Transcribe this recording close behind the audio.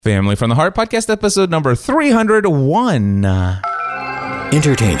Family from the Heart podcast episode number 301.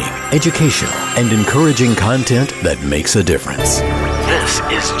 Entertaining, educational, and encouraging content that makes a difference. This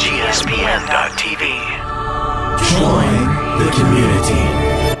is GSPN.TV. Join the community.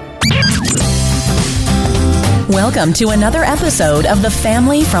 Welcome to another episode of The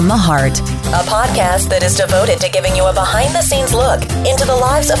Family from the Heart, a podcast that is devoted to giving you a behind-the-scenes look into the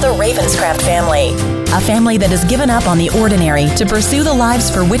lives of the Ravenscraft family, a family that has given up on the ordinary to pursue the lives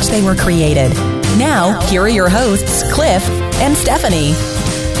for which they were created. Now, here are your hosts, Cliff and Stephanie.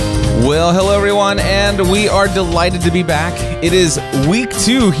 Well, hello everyone, and we are delighted to be back. It is week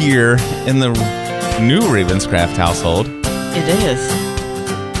 2 here in the new Ravenscraft household. It is.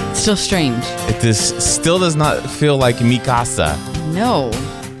 Still strange. It still does not feel like Mikasa. No.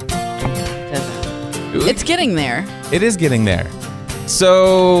 It doesn't. It's getting there. It is getting there.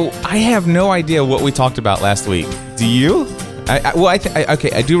 So, I have no idea what we talked about last week. Do you?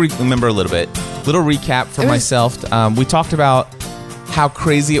 I do remember a little bit. Little recap for myself. We talked about how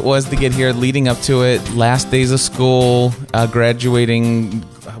crazy it was to get here, leading up to it, last days of school, graduating.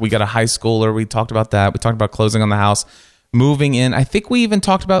 We got a high schooler. We talked about that. We talked about closing on the house. Moving in. I think we even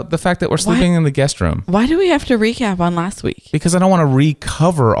talked about the fact that we're sleeping in the guest room. Why do we have to recap on last week? Because I don't want to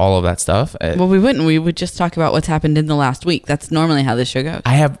recover all of that stuff. Well, we wouldn't. We would just talk about what's happened in the last week. That's normally how this show goes.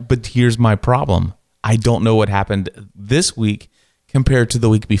 But here's my problem. I don't know what happened this week compared to the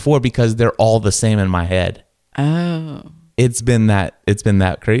week before because they're all the same in my head. Oh. It's been that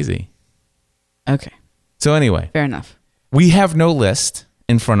crazy. Okay. So anyway. Fair enough. We have no list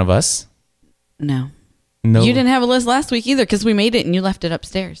in front of us. No. No. You didn't have a list last week either because we made it and you left it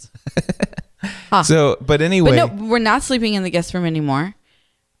upstairs. So, but anyway. But no, we're not sleeping in the guest room anymore.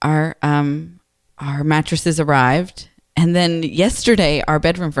 Our mattresses arrived. And then yesterday, our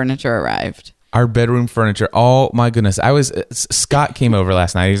bedroom furniture arrived. Our bedroom furniture. Oh my goodness. Scott came over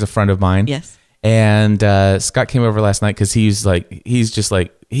last night. He's a friend of mine. Yes. And Scott came over last night because he lives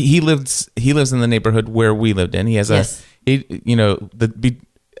in the neighborhood where we lived in. He has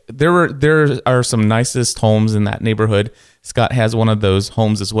there are some nicest homes in that neighborhood. Scott has one of those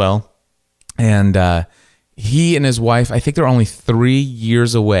homes as well. And he and his wife, I think they're only 3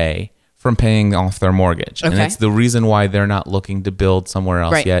 years away from paying off their mortgage. Okay. And it's the reason why they're not looking to build somewhere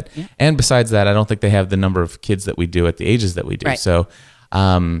else yet. Yeah. And besides that, I don't think they have the number of kids that we do at the ages that we do. Right. So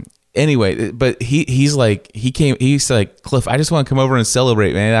anyway, but he's like, Cliff, I just want to come over and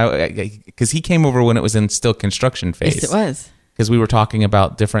celebrate, man. Because he came over when it was in still construction phase. Yes, it was. Because we were talking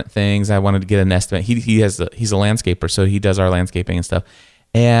about different things. I wanted to get an estimate. He's a landscaper, so he does our landscaping and stuff,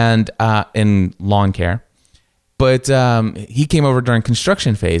 and in lawn care. But he came over during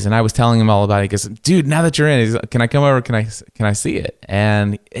construction phase, and I was telling him all about it. He goes, "Dude, now that you're in, can I come over? Can I see it?"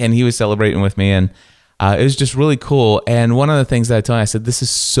 And he was celebrating with me, and it was just really cool. And one of the things that I told him, I said, "This is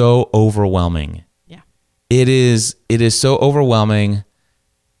so overwhelming. Yeah, it is so overwhelming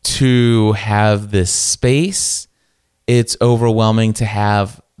to have this space." It's overwhelming to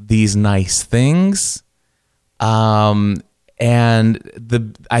have these nice things. And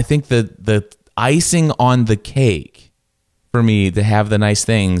I think the icing on the cake for me to have the nice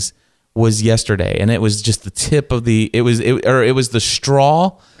things was yesterday. And it was just the tip of it was the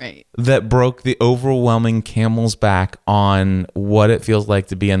straw that broke the overwhelming camel's back on what it feels like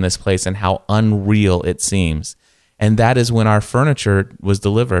to be in this place and how unreal it seems. And that is when our furniture was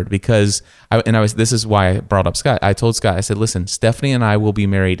delivered this is why I brought up Scott. I told Scott, I said, listen, Stephanie and I will be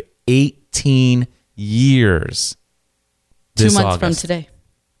married 18 years this 2 months August. from today.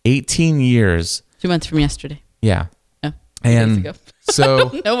 18 years. 2 months from yesterday. Yeah. Oh, and days ago. So I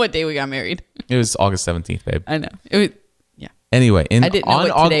don't know what day we got married. It was August 17th, babe. I know. It was, yeah. Anyway. I didn't know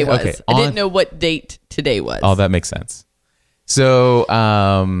what today was. Okay, I didn't know what date today was. Oh, that makes sense. So,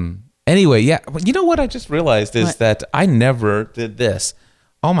 anyway, yeah. You know what I just realized is that I never did this.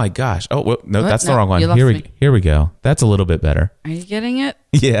 Oh my gosh. Oh, well, no, that's the wrong one. Here we go. That's a little bit better. Are you getting it?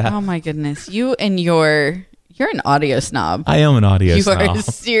 Yeah. Oh my goodness. You and you're an audio snob. I am an audio snob. You are a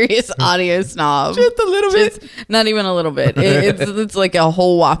serious audio snob. Just a little bit. Not even a little bit. It's like a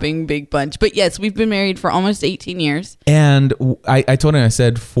whole whopping big bunch. But yes, we've been married for almost 18 years. And I told him, I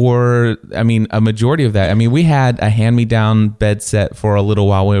said, a majority of that, we had a hand-me-down bed set for a little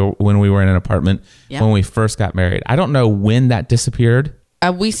while when we were in an apartment when we first got married. I don't know when that disappeared.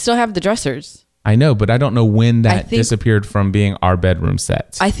 We still have the dressers. I know, but I don't know when that disappeared from being our bedroom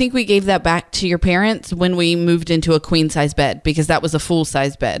set. I think we gave that back to your parents when we moved into a queen size bed because that was a full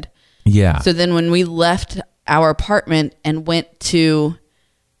size bed. Yeah. So then when we left our apartment and went to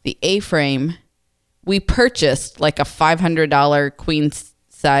the A-frame, we purchased like a $500 queen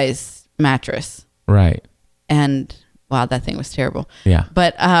size mattress. Right. And Wow, that thing was terrible. Yeah.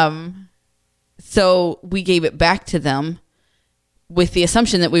 But so we gave it back to them with the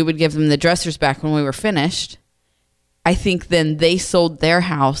assumption that we would give them the dressers back when we were finished. I think then they sold their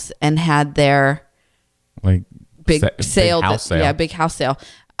house and had their Like big sale. Big house sale. Yeah, big house sale.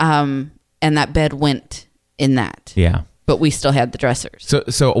 And that bed went in that. Yeah. But we still had the dressers.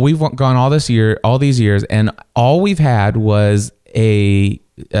 So we've gone all these years, and all we've had was a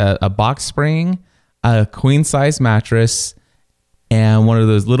box spring, a queen size mattress, and one of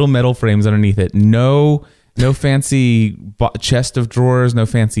those little metal frames underneath it. No fancy chest of drawers, no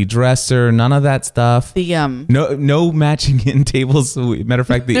fancy dresser, none of that stuff. The No matching end tables. Matter of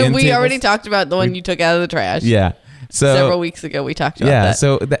fact, the end we tables, already talked about the one you took out of the trash. Yeah. So Several weeks ago we talked about yeah. that.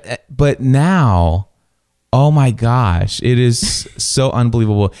 So but now, oh my gosh, it is so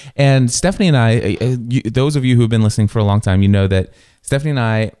unbelievable. And Stephanie and I, those of you who have been listening for a long time, you know that Stephanie and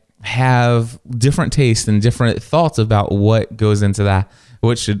I have different tastes and different thoughts about what goes into that,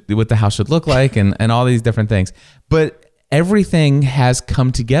 what the house should look like, and all these different things. But everything has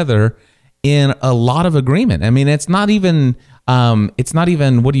come together in a lot of agreement. I mean, it's not even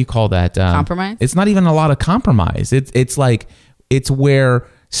what do you call that? Compromise? It's not even a lot of compromise. It's where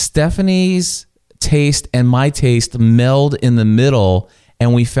Stephanie's taste and my taste meld in the middle,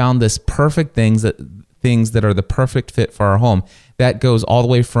 and we found this perfect things that are the perfect fit for our home. That goes all the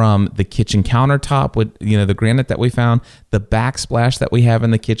way from the kitchen countertop with the granite that we found, the backsplash that we have in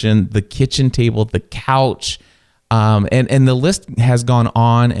the kitchen table, the couch, and the list has gone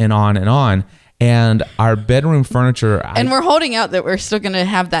on and on and on. And our bedroom furniture, and we're holding out that we're still going to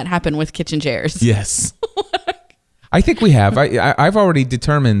have that happen with kitchen chairs. Yes, I think we have. I've already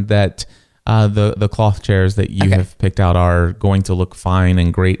determined that the cloth chairs that you have picked out are going to look fine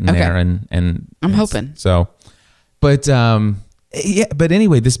and great in there, and I'm hoping so. But but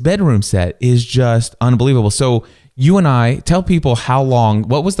anyway, this bedroom set is just unbelievable. So you and I, tell people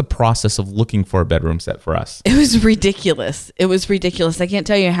what was the process of looking for a bedroom set for us? It was ridiculous. I can't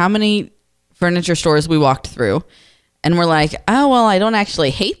tell you how many furniture stores we walked through, and we're like, oh well, I don't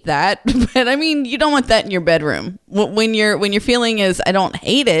actually hate that, but I mean, you don't want that in your bedroom. When your feeling is I don't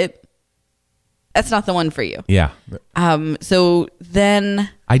hate it, that's not the one for you. Yeah. So then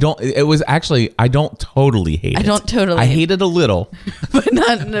I don't totally hate it. I hate it a little, but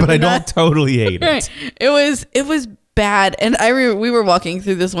I don't totally hate it. It was bad. And we were walking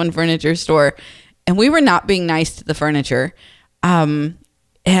through this one furniture store, and we were not being nice to the furniture.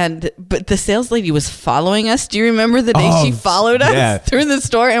 But the sales lady was following us. Do you remember the day she followed us through the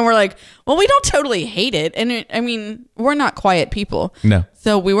store? And we're like, well, we don't totally hate it. And we're not quiet people. No.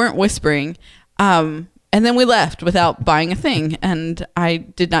 So we weren't whispering. And then we left without buying a thing. And I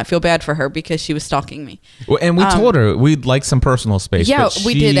did not feel bad for her because she was stalking me. Well, and we told her we'd like some personal space. Yeah,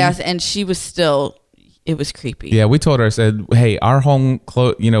 we did ask, and she was still... It was creepy. Yeah, we told her, I said, hey, our home,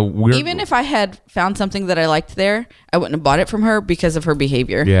 we're... Even if I had found something that I liked there, I wouldn't have bought it from her because of her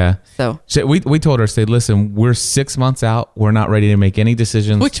behavior. Yeah. So we told her, said, listen, we're 6 months out. We're not ready to make any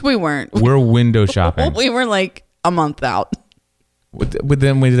decisions. Which we weren't. We're window shopping. We were like a month out. But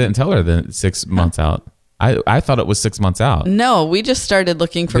then we didn't tell her that 6 months out. I thought it was 6 months out. No, we just started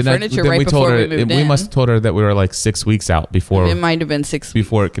looking for furniture right before we moved in. We must have told her that we were like 6 weeks out before. It might have been 6 weeks.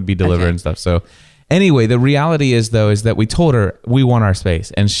 Before it could be delivered and stuff. So anyway, the reality is that we told her we want our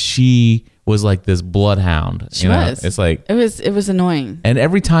space, and she was like this bloodhound. She was. It's like it was annoying. And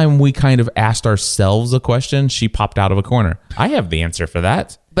every time we kind of asked ourselves a question, she popped out of a corner. I have the answer for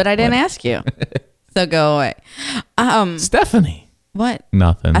that, but I didn't ask you. So go away. Stephanie. What?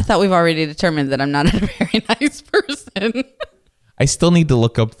 Nothing. I thought we've already determined that I'm not a very nice person. I still need to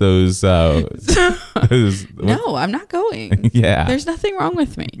look up those. No, I'm not going. Yeah. There's nothing wrong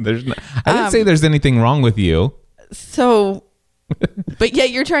with me. I didn't say there's anything wrong with you. So, but yet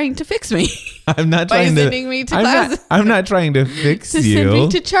you're trying to fix me. I'm not by trying sending me to class. I'm not trying to fix you. Send me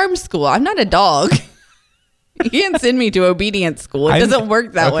to charm school. I'm not a dog. You can't send me to obedience school. It doesn't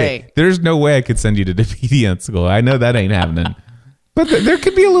work that way. There's no way I could send you to obedience school. I know that ain't happening. But there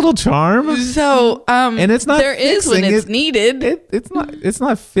could be a little charm. So, and it's not. There is when it's needed. It's not. It's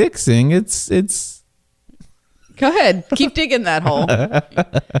not fixing. It's. Go ahead. Keep digging that hole.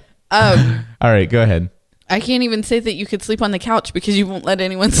 All right. Go ahead. I can't even say that you could sleep on the couch because you won't let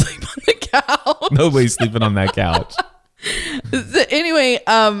anyone sleep on the couch. Nobody's sleeping on that couch. So anyway,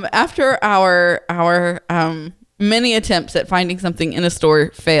 after our many attempts at finding something in a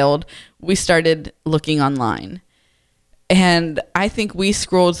store failed, we started looking online. And I think we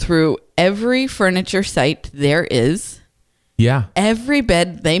scrolled through every furniture site there is. Yeah. Every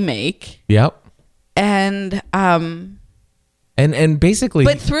bed they make. Yep. And basically,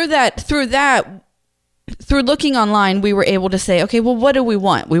 but through through looking online, we were able to say, okay, well, what do we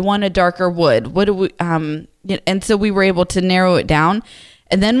want? We want a darker wood. What do we, and so we were able to narrow it down.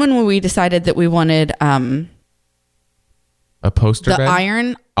 And then when we decided that we wanted, a poster the bed?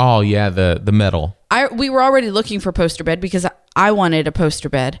 iron. Oh yeah, the metal. We were already looking for poster bed because I wanted a poster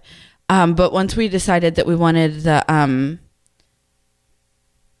bed. But once we decided that we wanted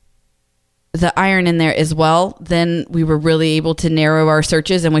the iron in there as well, then we were really able to narrow our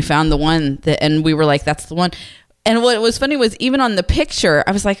searches, and we found the one and we were like, that's the one. And what was funny was, even on the picture,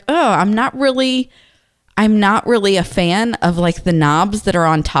 I was like, oh, I'm not really a fan of like the knobs that are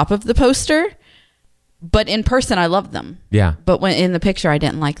on top of the poster, but in person I love them. Yeah. But when in the picture I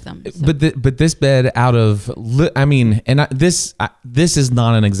didn't like them. So. But this bed, this is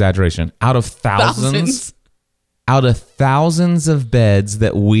not an exaggeration. Out of thousands of beds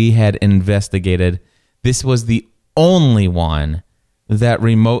that we had investigated, this was the only one that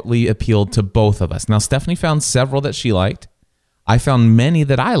remotely appealed to both of us. Now, Stephanie found several that she liked. I found many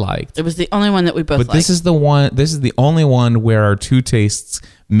that I liked. It was the only one that we both liked. But this is the only one where our two tastes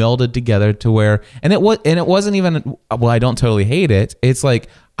melded together to where, and it wasn't even, well, I don't totally hate it. It's like,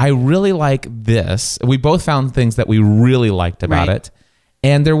 I really like this. We both found things that we really liked about Right. it.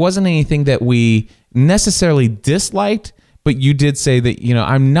 And there wasn't anything that we necessarily disliked, but you did say that,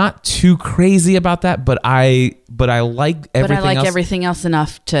 I'm not too crazy about that, but I like everything else. But I like everything else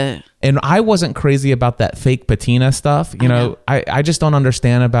enough to... And I wasn't crazy about that fake patina stuff. I just don't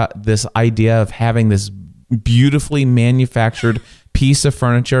understand about this idea of having this beautifully manufactured piece of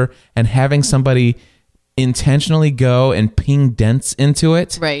furniture and having somebody intentionally go and ping dents into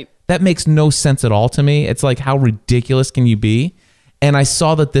it. Right. That makes no sense at all to me. It's like, how ridiculous can you be? And I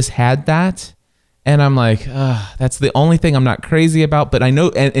saw that this had that. And I'm like, that's the only thing I'm not crazy about. But I know,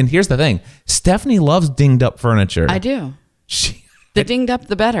 and here's the thing. Stephanie loves dinged up furniture. I do. The dinged up,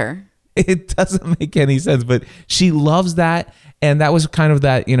 the better. It doesn't make any sense, but she loves that. And that was kind of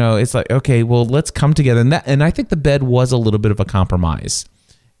that, it's like, okay, well, let's come together. And I think the bed was a little bit of a compromise,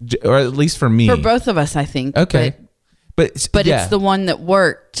 or at least for me. For both of us, I think. Okay. But yeah. It's the one that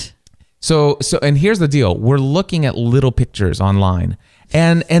worked. So, and here's the deal. We're looking at little pictures online,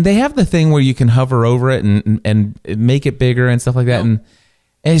 and they have the thing where you can hover over it and make it bigger and stuff like that. And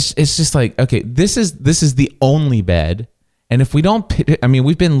it's just like, okay, this is the only bed. And if we don't,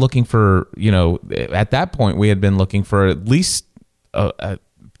 we've been looking for, at that point we had been looking for at least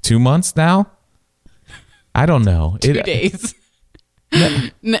 2 months now. I don't know. 2 days.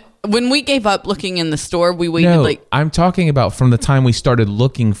 When we gave up looking in the store, we waited I'm talking about from the time we started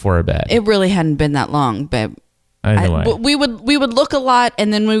looking for a bed. It really hadn't been that long, babe. Anyway. We would look a lot,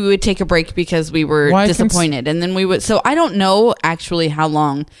 and then we would take a break because we were disappointed, and then we would. So I don't know actually how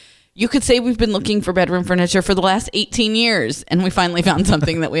long. You could say we've been looking for bedroom furniture for the last 18 years, and we finally found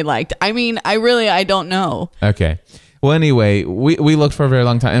something that we liked. I don't know. Okay. Well, anyway, we looked for a very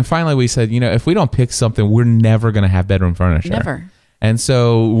long time, and finally we said, if we don't pick something, we're never going to have bedroom furniture. Never. And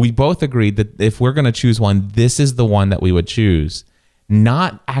so we both agreed that if we're going to choose one, this is the one that we would choose,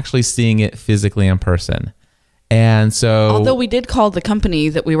 not actually seeing it physically in person. And so, although we did call the company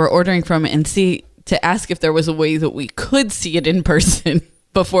that we were ordering from and to ask if there was a way that we could see it in person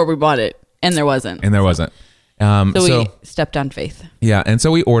before we bought it, and there wasn't. So we stepped on faith. Yeah, and so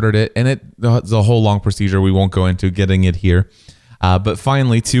we ordered it, and it's a whole long procedure. We won't go into getting it here. But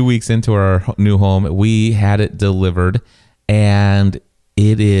finally, 2 weeks into our new home, we had it delivered, and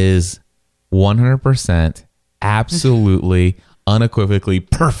it is 100% absolutely unequivocally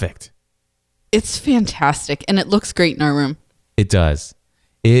perfect. It's fantastic, and it looks great in our room. It does.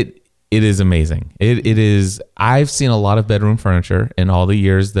 It is amazing. It is. I've seen a lot of bedroom furniture in all the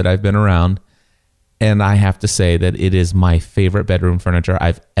years that I've been around, and I have to say that it is my favorite bedroom furniture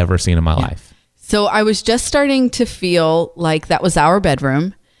I've ever seen in my life. So I was just starting to feel like that was our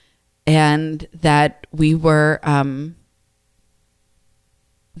bedroom, and that we were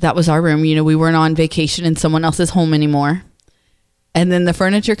that was our room. We weren't on vacation in someone else's home anymore. And then the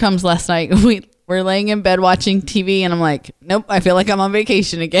furniture comes last night. We're laying in bed watching TV, and I'm like, nope, I feel like I'm on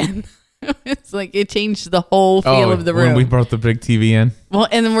vacation again. It's like it changed the whole feel of the room. When we brought the big TV in? Well,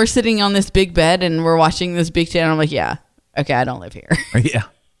 and then we're sitting on this big bed, and we're watching this big channel. I'm like, yeah, okay, I don't live here. Yeah.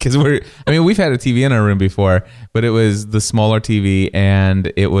 Because we've had a TV in our room before, but it was the smaller TV,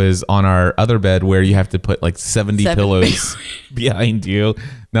 and it was on our other bed where you have to put like 70 pillows behind you.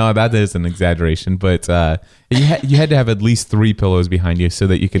 No, that is an exaggeration, but you had to have at least 3 pillows behind you so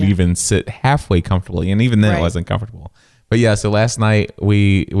that you could even sit halfway comfortably, and even then it wasn't comfortable. But yeah, so last night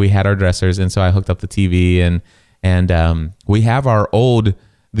we had our dressers, and so I hooked up the TV, and we have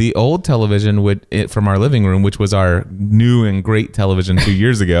the old television from our living room, which was our new and great television 2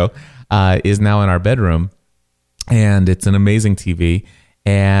 years ago, is now in our bedroom. and it's an amazing TV.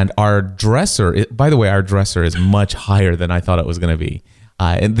 And our dresser, by the way, our dresser is much higher than I thought it was going to be.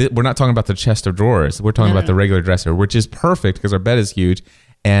 We're not talking about the chest of drawers. We're talking about the regular dresser, which is perfect because our bed is huge,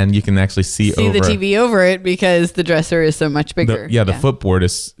 and you can actually see over the TV over it because the dresser is so much bigger. The footboard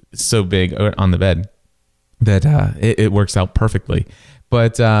is so big on the bed that it works out perfectly.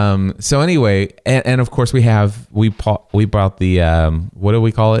 But so anyway, and of course we bought the what do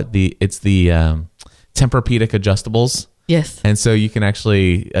we call it? It's the Tempur-Pedic adjustables. Yes. And so you can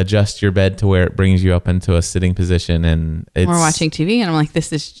actually adjust your bed to where it brings you up into a sitting position, and we're watching TV, and I'm like,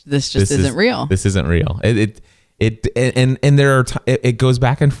 this isn't real. This isn't real. And there are it goes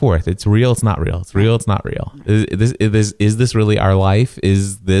back and forth. It's real. It's not real. It's real. It's not real. Is this really our life?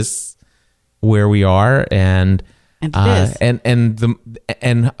 Is this where we are? And it is.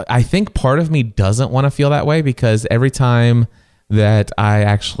 And I think part of me doesn't want to feel that way because every time that I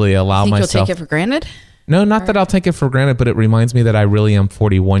actually allow myself, you'll take it for granted. No, not that I'll take it for granted, but it reminds me that I really am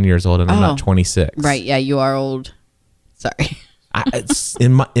 41 years old and I'm not 26. Right? Yeah, you are old. Sorry. It's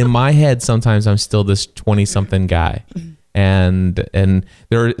in my head, sometimes I'm still this 20-something guy, and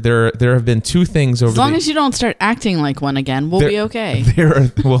there have been two things over. As long as you don't start acting like one again, we'll be okay.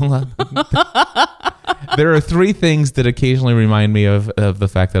 There are three things that occasionally remind me of the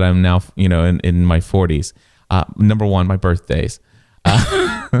fact that I'm now in my 40s. Number one, my birthdays.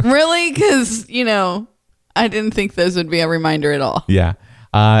 Really? Because I didn't think those would be a reminder at all. Yeah.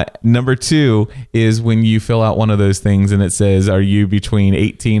 Number two is when you fill out one of those things and it says, are you between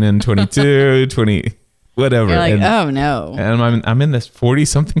 18 and 22, 20, whatever. You're like, oh no. And I'm in this 40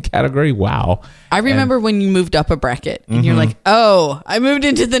 something category. Wow. I remember when you moved up a bracket and you're like, oh, I moved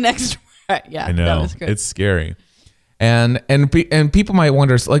into the next bracket. Yeah. I know. That was great. It's scary. And people might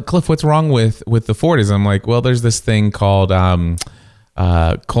wonder, like, Cliff, what's wrong with the 40s? I'm like, well, there's this thing called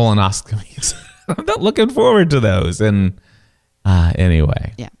colonoscopies. I'm not looking forward to those. And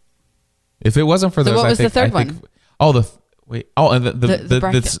anyway, yeah. If it wasn't for those, what was the third one? The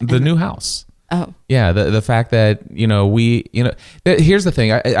new house. Oh, yeah. The fact that here's the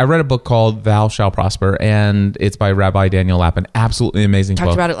thing. I read a book called Thou Shall Prosper, and it's by Rabbi Daniel Lapin. Absolutely amazing book.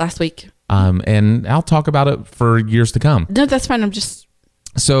 Talked about it last week. And I'll talk about it for years to come. No, that's fine.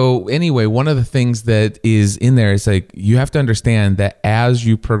 So anyway, one of the things that is in there is like, you have to understand that as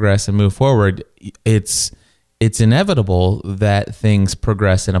you progress and move forward, it's inevitable that things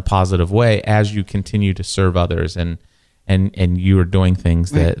progress in a positive way as you continue to serve others and you are doing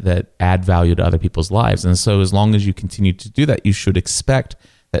things that add value to other people's lives. And so as long as you continue to do that, you should expect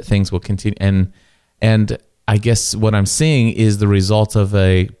that things will continue. And I guess what I'm seeing is the result of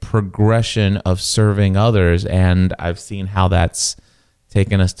a progression of serving others. And I've seen how that's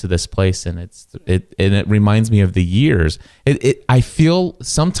taken us to this place, and it reminds me of the years. I feel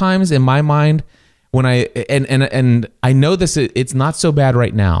sometimes in my mind when and I know this, it's not so bad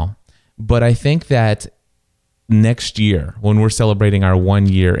right now, but I think that next year when we're celebrating our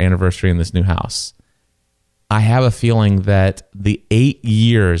 1-year anniversary in this new house, I have a feeling that the 8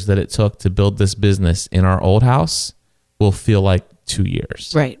 years that it took to build this business in our old house will feel like 2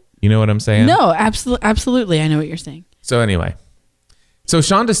 years. Right. You know what I'm saying? No, absolutely. I know what you're saying. So anyway. So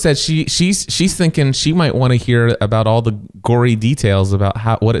Shonda said she's thinking she might want to hear about all the gory details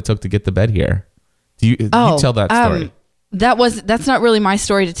about what it took to get the bed here. You tell that story. That's not really my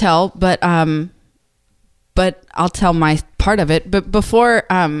story to tell, but I'll tell my part of it. But before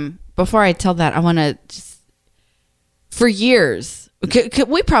I tell that, I want to just, for years,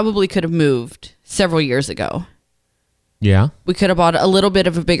 we probably could have moved several years ago. Yeah, we could have bought a little bit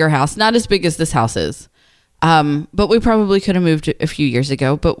of a bigger house, not as big as this house is. But we probably could have moved a few years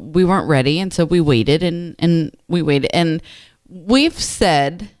ago, but we weren't ready. And so we waited and we waited. And you've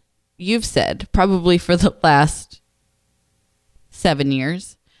said probably for the last 7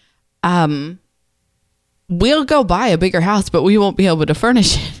 years, we'll go buy a bigger house, but we won't be able to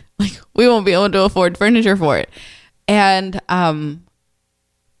furnish it. Like, we won't be able to afford furniture for it. And,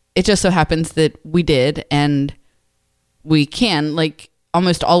 it just so happens that we did, and we can, like,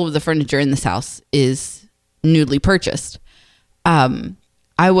 almost all of the furniture in this house is newly purchased. Sunday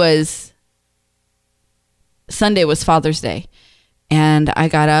was Father's Day, and I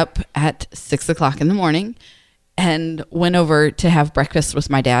got up at 6:00 in the morning and went over to have breakfast with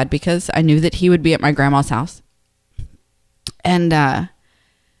my dad because I knew that he would be at my grandma's house.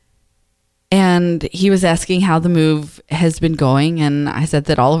 And he was asking how the move has been going. And I said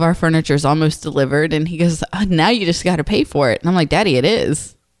that all of our furniture is almost delivered. And he goes, oh, now you just got to pay for it. And I'm like, Daddy, it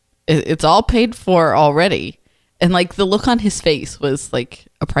is. It's all paid for already. And like the look on his face was like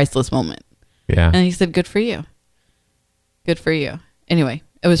a priceless moment. Yeah. And he said, good for you. Good for you. Anyway,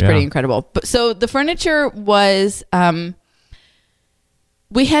 It was pretty Yeah. incredible. But so the furniture was,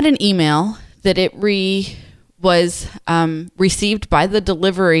 we had an email that was received by the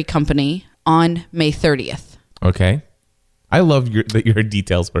delivery company on May 30th. Okay. I love that you're a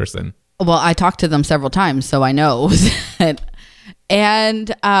details person. Well, I talked to them several times, so I know that.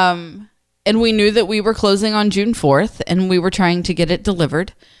 And we knew that we were closing on June 4th, and we were trying to get it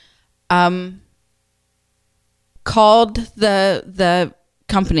delivered. Called the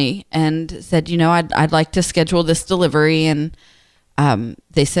company and said, I'd like to schedule this delivery, and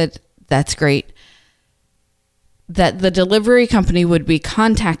they said that's great. That the delivery company would be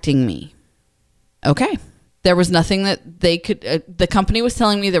contacting me. Okay. There was nothing that they could, the company was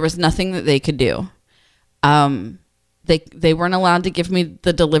telling me there was nothing that they could do. They weren't allowed to give me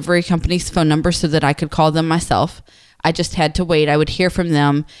the delivery company's phone number so that I could call them myself. I just had to wait. I would hear from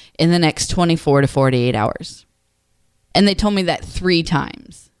them in the next 24 to 48 hours. And they told me that 3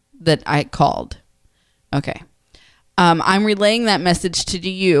 times that I called. Okay. I'm relaying that message to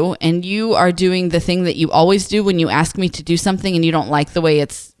you, and you are doing the thing that you always do when you ask me to do something and you don't like the way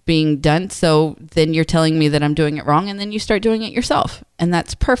it's being done. So then you're telling me that I'm doing it wrong, and then you start doing it yourself. And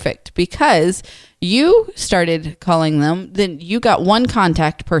that's perfect because you started calling them. Then you got one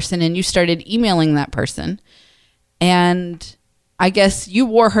contact person and you started emailing that person. And I guess you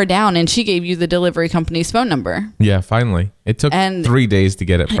wore her down and she gave you the delivery company's phone number. Yeah, finally. It took 3 days to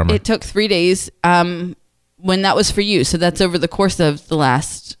get it from her. It took 3 days when that was for you. So that's over the course of the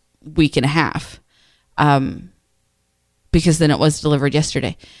last week and a half. Because then it was delivered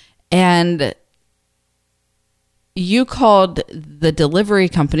yesterday. And you called the delivery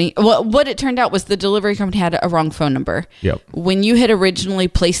company. Well, what it turned out was the delivery company had a wrong phone number. Yep. When you had originally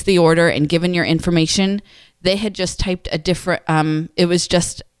placed the order and given your information, they had just typed a different, it was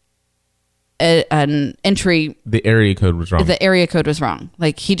just an entry. The area code was wrong. The area code was wrong.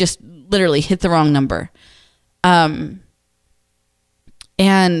 Like he just literally hit the wrong number. And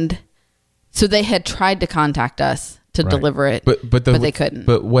so they had tried to contact us to deliver it, but they couldn't.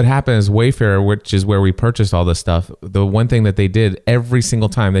 But what happened is Wayfair, which is where we purchased all this stuff, the one thing that they did every single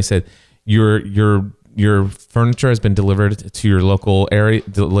time, they said, your furniture has been delivered to your local area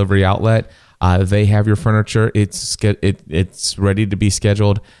delivery outlet. They have your furniture. It's ready to be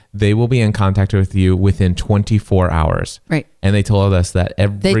scheduled. They will be in contact with you within 24 hours. Right. And they told us that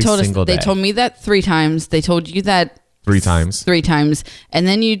every single day. They told me that 3 times. They told you that 3 times. 3 times. And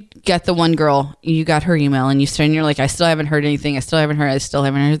then you got the one girl, you got her email and you're like, I still haven't heard anything. I still haven't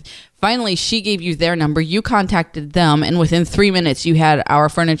heard. Finally, she gave you their number. You contacted them. And within 3 minutes, you had our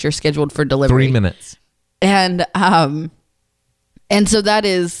furniture scheduled for delivery. 3 minutes. And so that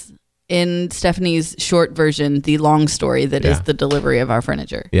is, in Stephanie's short version, the long story that is the delivery of our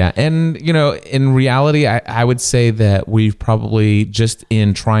furniture. Yeah. And, in reality, I would say that we've probably just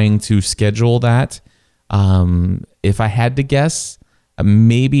in trying to schedule that, if I had to guess,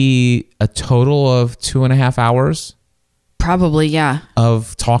 maybe a total of 2.5 hours. Probably, yeah.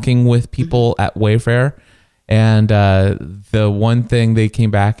 Of talking with people at Wayfair. And the one thing they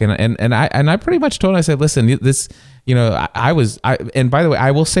came back and I pretty much told them, I said, listen, this, and by the way,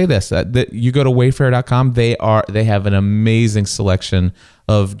 I will say this, that you go to wayfair.com, they have an amazing selection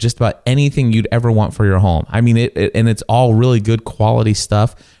of just about anything you'd ever want for your home. I mean, and it's all really good quality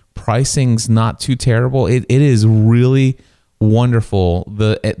stuff. Pricing's not too terrible. It is really wonderful.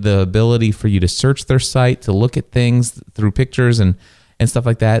 The ability for you to search their site, to look at things through pictures and stuff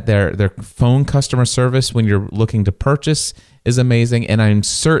like that. Their phone customer service when you're looking to purchase is amazing. And I'm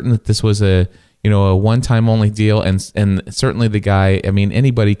certain that this was a one-time only deal. And certainly the guy, I mean,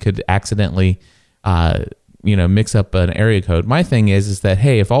 anybody could accidentally, mix up an area code. My thing is that,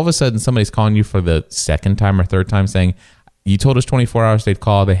 hey, if all of a sudden somebody's calling you for the second time or third time saying, you told us 24 hours they'd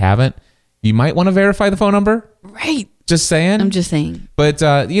call, they haven't, you might want to verify the phone number. Right. Just saying. I'm just saying. But,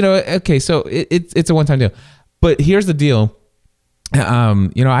 okay, so it's a one-time deal. But here's the deal.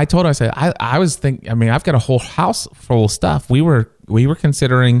 I told her, I said, I was thinking, I mean, I've got a whole house full of stuff. We were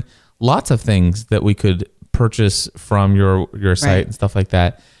considering lots of things that we could purchase from your site and stuff like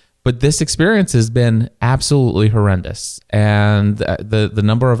that. But this experience has been absolutely horrendous. And the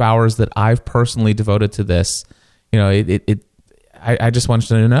number of hours that I've personally devoted to this, I just want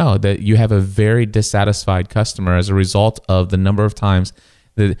you to know that you have a very dissatisfied customer as a result of the number of times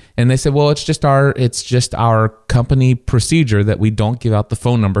that, and they said, well, it's just our company procedure that we don't give out the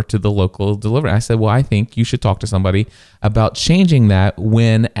phone number to the local delivery. I said, well, I think you should talk to somebody about changing that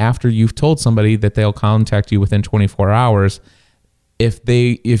when after you've told somebody that they'll contact you within 24 hours,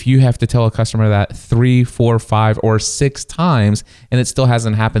 if you have to tell a customer that 3, 4, 5, or 6 times and it still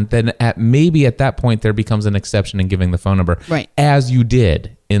hasn't happened, then maybe at that point there becomes an exception in giving the phone number, Right. as you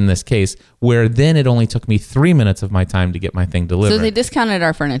did in this case, where then it only took me 3 minutes of my time to get my thing delivered. So they discounted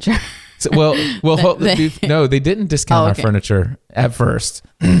our furniture. So, no, they didn't discount our furniture at first.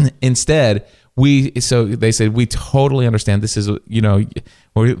 Instead, they said, we totally understand. This is,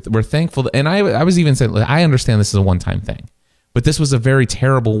 we're thankful. And I was even saying, I understand this is a one-time thing, but this was a very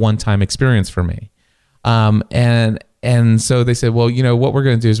terrible one-time experience for me. And so they said, well, what we're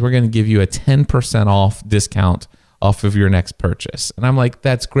going to do is we're going to give you a 10% off discount off of your next purchase. And I'm like,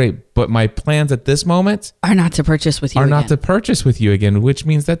 that's great. But my plans at this moment Are not to purchase with you again, which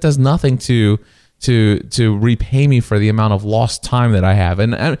means that does nothing to repay me for the amount of lost time that I have.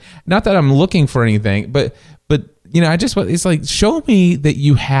 And not that I'm looking for anything, but it's like, show me that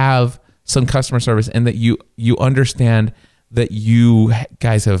you have some customer service and that you understand that you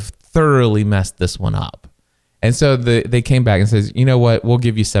guys have thoroughly messed this one up. And so they came back and says, you know what, we'll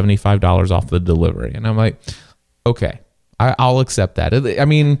give you $75 off the delivery. And I'm like, okay, I'll accept that. I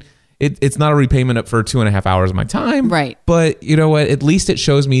mean, it's not a repayment for 2.5 hours of my time, right? But you know what? At least it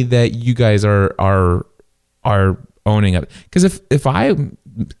shows me that you guys are owning up. Because if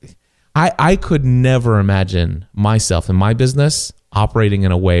I could never imagine myself in my business operating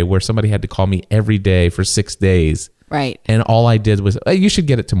in a way where somebody had to call me every day for 6 days, right? And all I did was, you should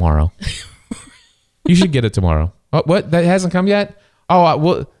get it tomorrow. You should get it tomorrow. What? That hasn't come yet? Oh,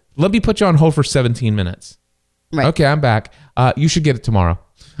 well, let me put you on hold for 17 minutes. Right. Okay, I'm back. You should get it tomorrow.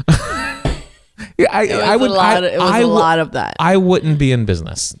 It was a lot of that. I wouldn't be in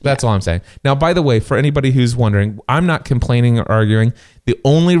business. That's all I'm saying. Now, by the way, for anybody who's wondering, I'm not complaining or arguing. The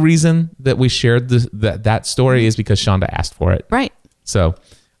only reason that we shared that story is because Shonda asked for it. Right. So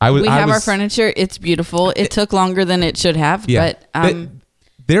we have our furniture. It's beautiful. It took longer than it should have. Yeah, but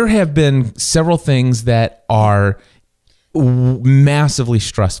there have been several things that are massively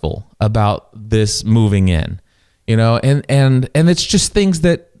stressful about this moving in. And it's just things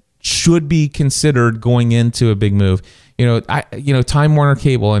that should be considered going into a big move. Time Warner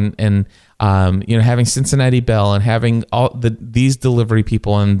Cable and having Cincinnati Bell and having all these delivery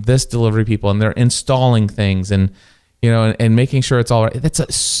people and this delivery people, and they're installing things and making sure it's all right.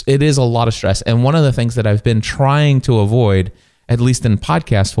 It is a lot of stress. And one of the things that I've been trying to avoid, at least in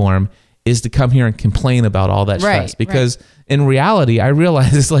podcast form, is to come here and complain about all that stress. Because in reality, I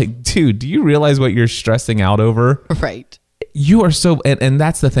realize it's like, dude, do you realize what you're stressing out over? Right. You are so, and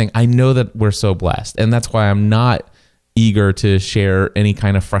that's the thing. I know that we're so blessed, and that's why I'm not eager to share any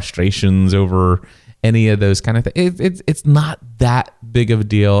kind of frustrations over any of those kind of things. It's not that big of a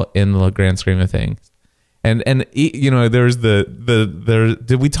deal in the grand scheme of things. And there's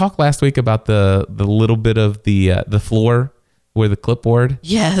did we talk last week about the little bit of the floor where the clipboard?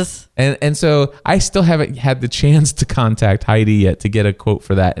 Yes. And so I still haven't had the chance to contact Heidi yet to get a quote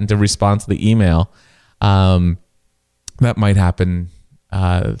for that and to respond to the email. That might happen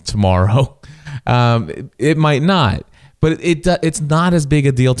tomorrow. It might not, but it's not as big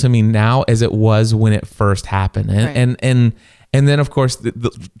a deal to me now as it was when it first happened. And then of course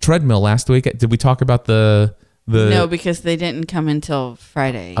the treadmill last week. Did we talk about the? No, because they didn't come until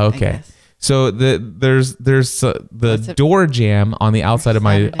Friday. Okay. So there's the door jamb on the outside of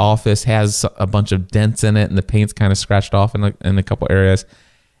my office has a bunch of dents in it, and the paint's kind of scratched off in a couple areas.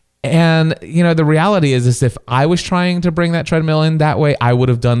 And the reality is if I was trying to bring that treadmill in that way, I would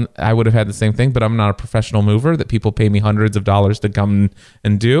have had the same thing. But I'm not a professional mover that people pay me hundreds of dollars to come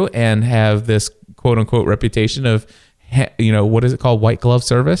and do, and have this quote unquote reputation of, what is it called, white glove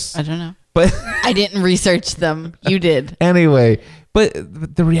service? I don't know, but I didn't research them. You did anyway. But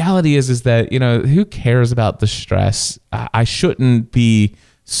the reality is that, who cares about the stress? I shouldn't get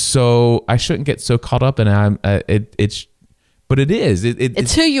so caught up in it. But it is.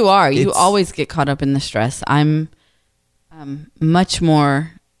 It's who you are. You always get caught up in the stress. I'm much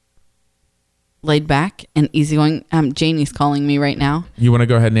more laid back and easygoing. Janie's calling me right now. You want to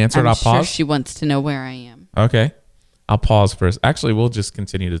go ahead and answer it? I'll pause. She wants to know where I am. Okay. I'll pause first. Actually, we'll just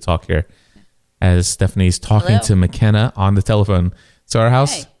continue to talk here as Stephanie's talking to McKenna on the telephone. So our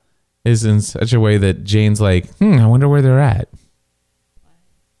house is in such a way that Jane's like, I wonder where they're at.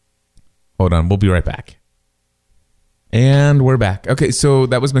 Hold on. We'll be right back. And we're back. Okay, so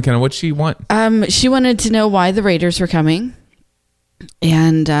that was McKenna. What'd she want? She wanted to know why the Raiders were coming.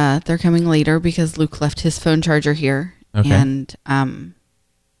 And they're coming later because Luke left his phone charger here. Okay. And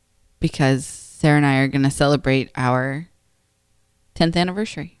because Sarah and I are going to celebrate our 10th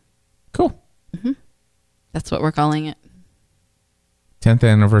anniversary. Cool. Mm-hmm. That's what we're calling it. 10th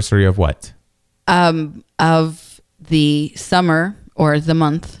anniversary of what? Of the summer or the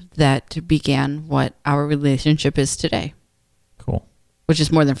month that began what our relationship is today. Cool. Which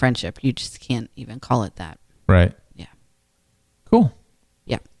is more than friendship. You just can't even call it that. Right. Yeah. Cool.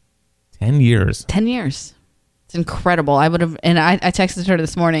 Yeah. 10 years. 10 years. It's incredible. I texted her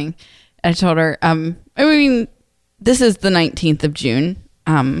this morning. I told her, this is the 19th of June.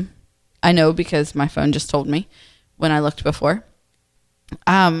 I know because my phone just told me when I looked before.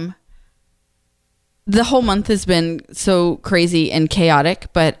 The whole month has been so crazy and chaotic,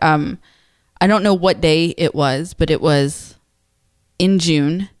 but I don't know what day it was, but it was in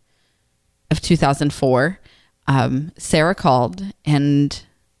June of 2004. Sarah called, and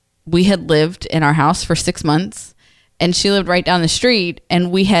we had lived in our house for 6 months, and she lived right down the street,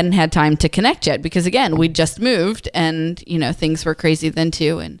 and we hadn't had time to connect yet because, again, we'd just moved, and things were crazy then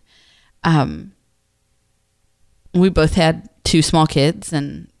too. And we both had 2 small kids,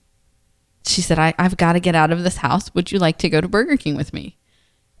 and she said, I've got to get out of this house. Would you like to go to Burger King with me?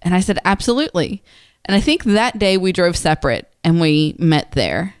 And I said, absolutely. And I think that day we drove separate and we met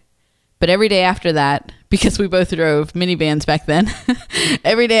there. But every day after that, because we both drove minivans back then,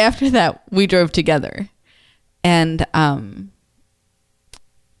 every day after that, we drove together. And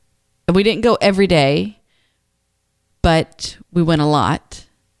we didn't go every day, but we went a lot.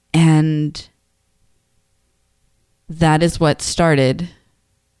 And that is what started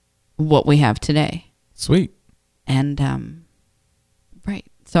what we have today. Sweet. And right.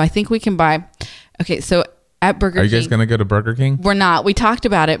 So I think we can buy. Okay, so at Burger King. Are you guys going to go to Burger King? We're not. We talked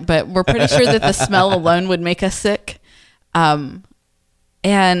about it, but we're pretty sure that the smell alone would make us sick. But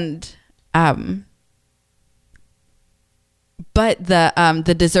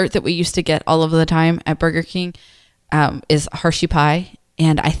the dessert that we used to get all of the time at Burger King is Hershey pie,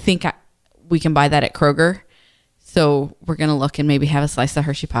 and I think we can buy that at Kroger. So we're gonna look and maybe have a slice of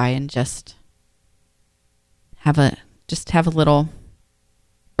Hershey pie and just have a little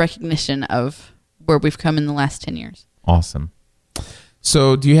recognition of where we've come in the last 10 years. Awesome.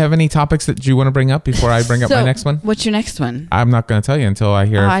 So do you have any topics that you want to bring up before I bring up my next one? What's your next one? I'm not going to tell you until I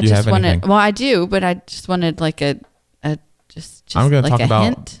hear if you have anything. Well, I do, but I just wanted like a just I'm going to like talk about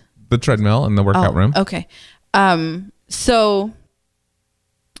hint. The treadmill in the workout room. Okay. So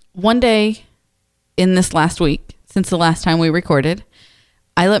one day in this last week, since the last time we recorded,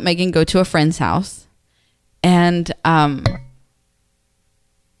 I let Megan go to a friend's house, and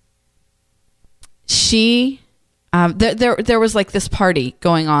she there was like this party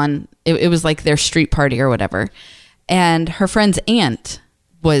going on. It was like their street party or whatever, and her friend's aunt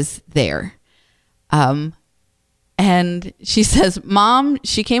was there. And she says, Mom,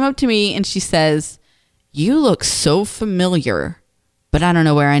 she came up to me and she says, you look so familiar, but I don't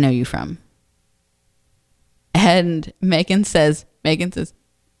know where I know you from. And Megan says,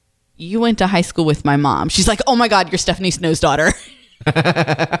 you went to high school with my mom. She's like, oh my God, you're Stephanie Snow's daughter.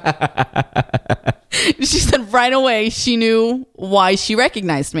 She said right away she knew why she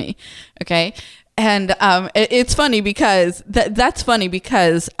recognized me. Okay. And it's funny because that's funny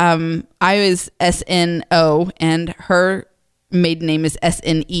because I was SNO and her maiden name is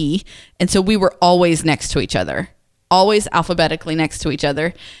SNE. And so we were always next to each other, always alphabetically next to each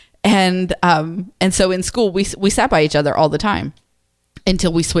other. And so in school, we sat by each other all the time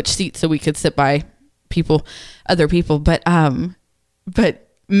until we switched seats so we could sit by other people. But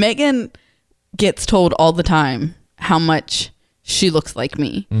Megan gets told all the time how much she looks like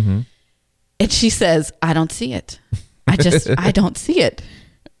me. Mm-hmm. And she says, I don't see it. I don't see it.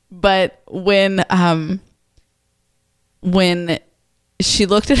 But when she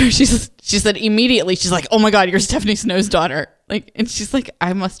looked at her, she said immediately, she's like, oh my God, you're Stephanie Snow's daughter. And she's like,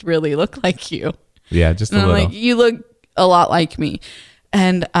 I must really look like you. Yeah, just a little. Like, you look a lot like me.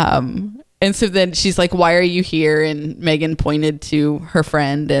 And so then she's like, why are you here? And Megan pointed to her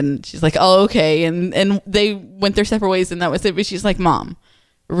friend and she's like, oh, okay. And they went their separate ways and that was it. But she's like, Mom,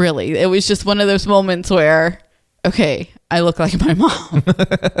 really? It was just one of those moments where, okay, I look like my mom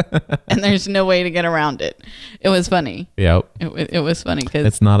and there's no way to get around it. It was funny. Yep. It was funny because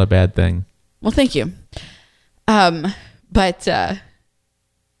it's not a bad thing. Well, thank you. But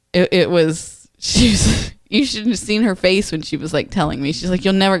it was, you should have seen her face when she was like telling me. She's like,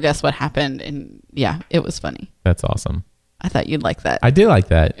 you'll never guess what happened. And yeah, it was funny. That's awesome. I thought you'd like that. I did like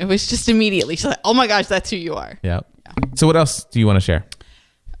that. It was just immediately. She's like, oh my gosh, that's who you are. Yep. Yeah. So what else do you want to share?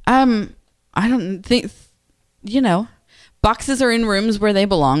 I don't think, boxes are in rooms where they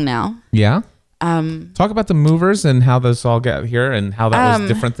belong now. Yeah. Talk about the movers and how this all got here and how that was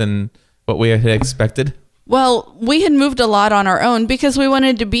different than what we had expected. Well, we had moved a lot on our own because we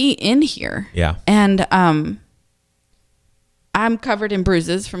wanted to be in here. Yeah. And I'm covered in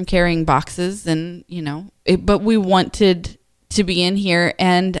bruises from carrying boxes and, but we wanted to be in here.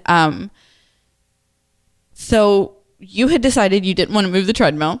 And so you had decided you didn't want to move the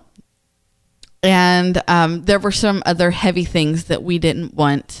treadmill. And there were some other heavy things that we didn't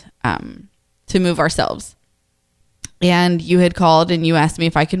want to move ourselves. And you had called and you asked me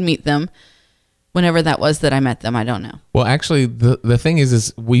if I could meet them. Whenever that was that I met them, I don't know. Well, actually, the thing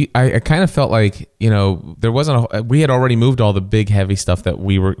is I kind of felt like, there wasn't we had already moved all the big heavy stuff that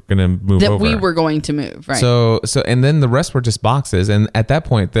we were going to move over. That we were going to move, right? So and then the rest were just boxes, and at that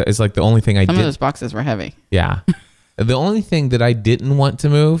point, that is like the only thing I did. Some of those boxes were heavy. Yeah, the only thing that I didn't want to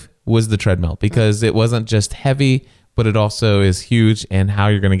move was the treadmill because it wasn't just heavy, but it also is huge, and how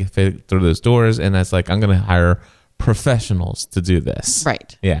you're going to get fit through those doors, and that's like I'm going to hire professionals to do this.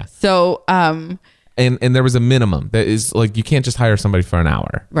 Right. Yeah. So and there was a minimum that is like you can't just hire somebody for an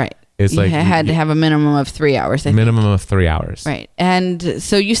hour. Right. It's you like had to have a minimum of 3 hours. Minimum of 3 hours. Right. And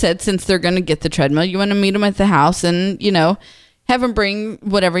so you said since they're going to get the treadmill, you want to meet them at the house and have them bring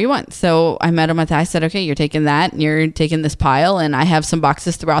whatever you want. So I met them at I said, okay, you're taking that and you're taking this pile, and I have some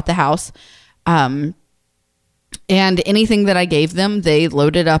boxes throughout the house. And anything that I gave them, they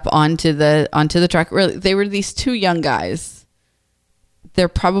loaded up onto the truck. Really, they were these two young guys. They're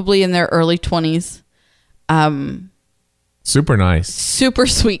probably in their early 20s. Super nice. Super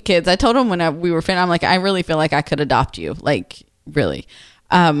sweet kids. I told them when we were finished, I'm like, I really feel like I could adopt you. Like, really.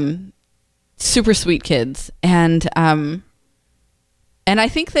 Super sweet kids. And I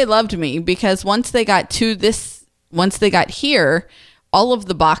think they loved me because once they got here, all of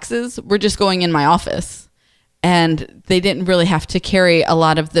the boxes were just going in my office. And they didn't really have to carry a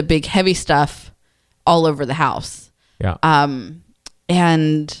lot of the big heavy stuff all over the house. Yeah.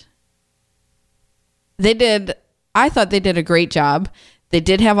 And I thought they did a great job. They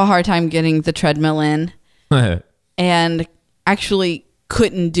did have a hard time getting the treadmill in and actually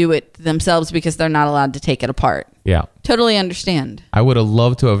couldn't do it themselves because they're not allowed to take it apart. Yeah. Totally understand. I would have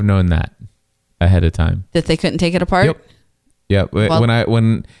loved to have known that ahead of time. That they couldn't take it apart? Yep. Yeah. Well,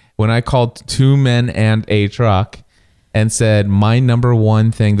 when I called 2 men and a truck and said, my number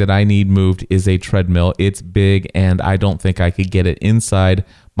one thing that I need moved is a treadmill. It's big, and I don't think I could get it inside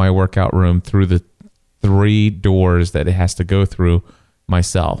my workout room through the 3 doors that it has to go through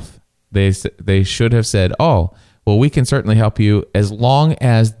myself. They should have said, oh, well, we can certainly help you as long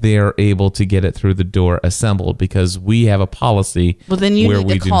as they're able to get it through the door assembled, because we have a policy. Well, then you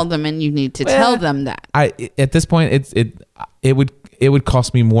need to call them and you need to tell them that. At this point, it would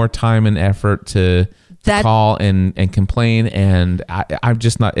cost me more time and effort to call and complain, and I'm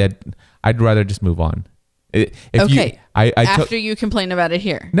just not. I'd rather just move on. After you complain about it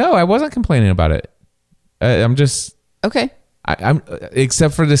here. No, I wasn't complaining about it. I'm just okay. I'm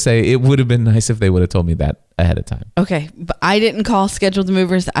except for to say it would have been nice if they would have told me that ahead of time. Okay, but I didn't call scheduled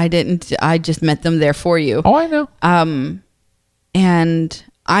movers. I didn't. I just met them there for you. Oh, I know. And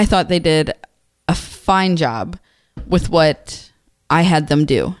I thought they did a fine job with what I had them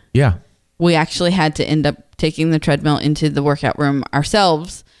do. Yeah. We actually had to end up taking the treadmill into the workout room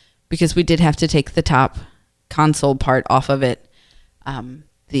ourselves because we did have to take the top console part off of it.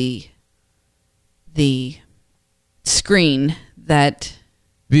 The screen that...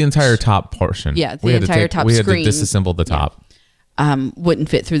 The entire top portion. Yeah, the entire top screen. We had to disassemble the top. Yeah. Wouldn't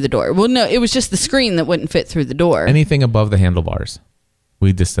fit through the door. Well, no, it was just the screen that wouldn't fit through the door. Anything above the handlebars,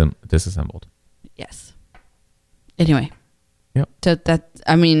 we disassembled. Yes. Anyway. Yep. So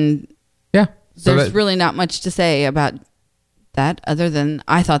yeah. So there's really not much to say about that other than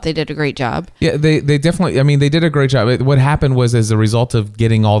I thought they did a great job. Yeah, they definitely, they did a great job. What happened was as a result of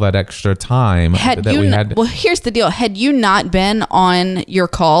getting all that extra time Well, here's the deal. Had you not been on your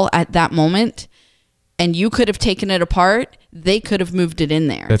call at that moment and you could have taken it apart, they could have moved it in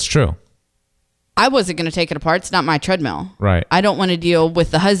there. That's true. I wasn't going to take it apart. It's not my treadmill. Right. I don't want to deal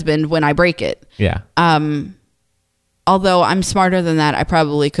with the husband when I break it. Yeah. Although I'm smarter than that, I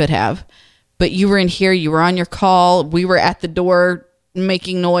probably could have. But you were in here, you were on your call, we were at the door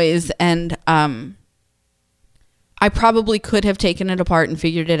making noise, and I probably could have taken it apart and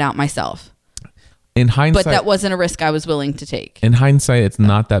figured it out myself. In hindsight, but that wasn't a risk I was willing to take. In hindsight, it's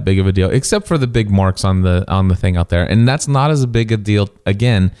not that big of a deal, except for the big marks on the thing out there, and that's not as big a deal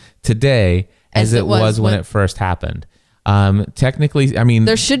again today as it was when it first happened. Technically,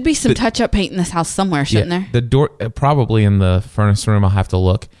 there should be some touch-up paint in this house somewhere, shouldn't there? The door, probably in the furnace room. I'll have to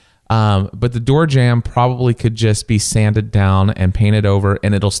look. But the door jamb probably could just be sanded down and painted over,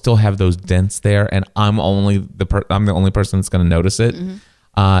 and it'll still have those dents there. And I'm the only person that's going to notice it,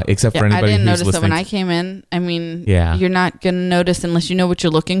 except for anybody who's listening. I didn't notice it when I came in. You're not going to notice unless you know what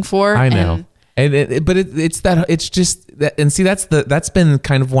you're looking for. I know. And it's just that, and see, that's been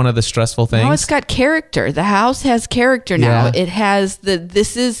kind of one of the stressful things. Oh, it's got character. The house has character now. Yeah. It has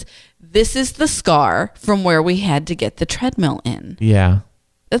this is the scar from where we had to get the treadmill in. Yeah.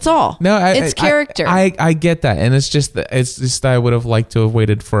 That's all. No, it's character. I get that, and it's just I would have liked to have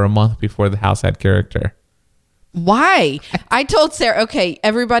waited for a month before the house had character. Why? I told Sarah, okay,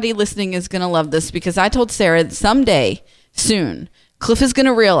 everybody listening is going to love this because I told Sarah that someday soon, Cliff is going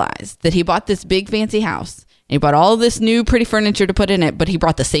to realize that he bought this big fancy house and he bought all this new pretty furniture to put in it, but he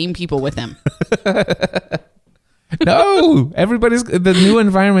brought the same people with him. No, the new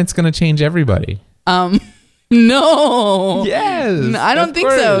environment's going to change everybody. No. Yes. I don't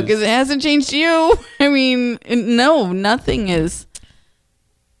think so because it hasn't changed you. I mean, no, nothing is.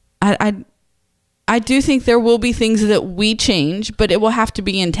 I do think there will be things that we change, but it will have to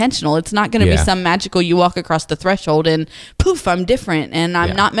be intentional. It's not going to be some magical, you walk across the threshold and poof, I'm different and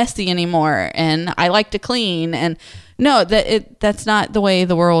I'm not messy anymore and I like to clean. And no, that's not the way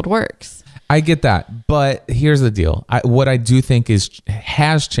the world works. I get that. But here's the deal. What I do think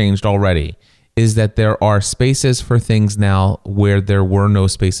has changed already is that there are spaces for things now where there were no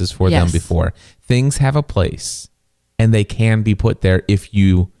spaces for them before. Things have a place and they can be put there if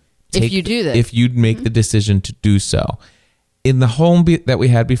you do this. If you make the decision to do so. In the home that we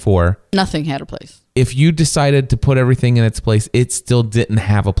had before, nothing had a place. If you decided to put everything in its place, it still didn't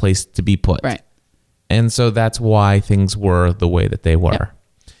have a place to be put. Right. And so that's why things were the way that they were. Yep.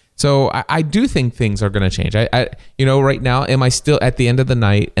 So I do think things are going to change. Right now, am I still at the end of the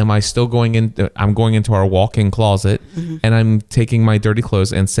night? Am I still going into our walk-in closet and I'm taking my dirty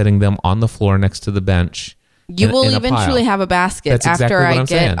clothes and setting them on the floor next to the bench. You will eventually have a basket That's after exactly what I I'm get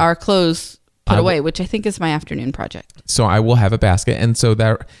saying. our clothes put away, which I think is my afternoon project. So I will have a basket, and so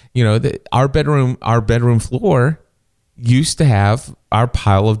that our bedroom floor used to have our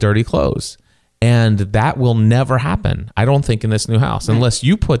pile of dirty clothes. And that will never happen, I don't think, in this new house, unless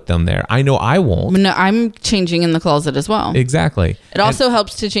you put them there. I know I won't. No, I'm changing in the closet as well. Exactly. It also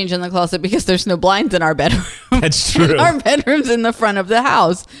helps to change in the closet because there's no blinds in our bedroom. That's true. Our bedroom's in the front of the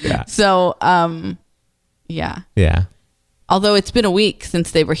house. Yeah. So, yeah. Yeah. Although it's been a week since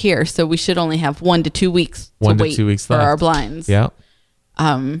they were here, so we should only have 1 to 2 weeks to wait for left. our blinds. Yeah.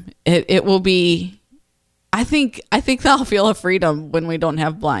 It will be. I think I'll feel a freedom when we don't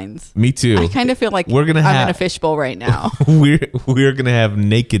have blinds. Me too. I kind of feel like I'm in a fishbowl right now. we're gonna have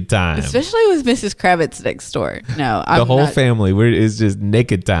naked time, especially with Mrs. Kravitz next door. No, the whole family. Is just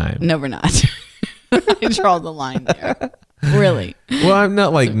naked time. No, we're not. I draw the line there. Really? Well, I'm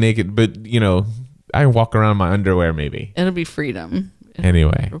not like naked, but I walk around in my underwear. Maybe it'll be freedom.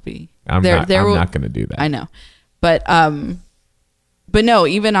 Anyway, it'll be. I'm not gonna do that. I know, but no.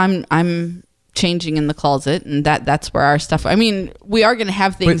 Even I'm changing in the closet, and that's where our stuff. I mean, we are going to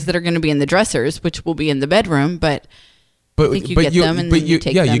have things that are going to be in the dressers, which will be in the bedroom, but I think you get them and then you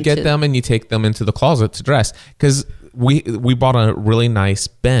take them. Yeah, you get them and you take them into the closet to dress, because we bought a really nice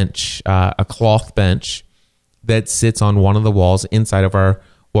bench, a cloth bench that sits on one of the walls inside of our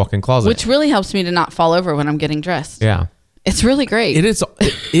walk-in closet, which really helps me to not fall over when I'm getting dressed. Yeah, it's really great. It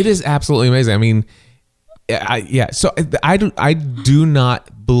is absolutely amazing. I mean, So I do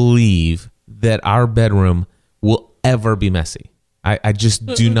not believe that our bedroom will ever be messy. I just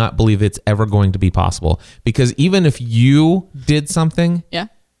do not believe it's ever going to be possible, because even if you did something,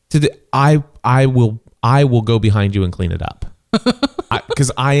 I will go behind you and clean it up,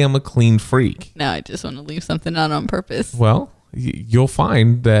 because I am a clean freak. No, I just want to leave something out on purpose. Well, you'll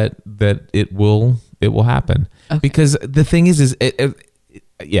find that it will happen, because the thing is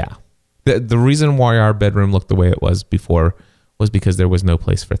the reason why our bedroom looked the way it was before was because there was no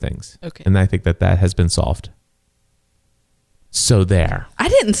place for things. Okay. And I think that has been solved. So there. I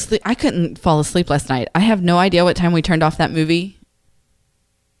didn't sleep. I couldn't fall asleep last night. I have no idea what time we turned off that movie,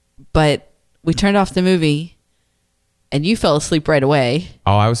 but we turned off the movie and you fell asleep right away.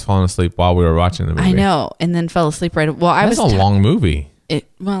 Oh, I was falling asleep while we were watching the movie. I know. And then fell asleep right away. Well, That's a long movie.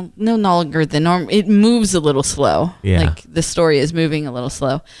 No longer than normal. It moves a little slow. Yeah. Like the story is moving a little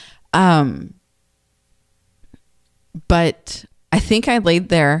slow. But I think I laid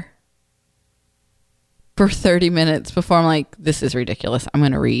there for 30 minutes before I'm like, this is ridiculous. I'm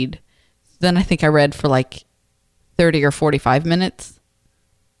going to read. Then I think I read for like 30 or 45 minutes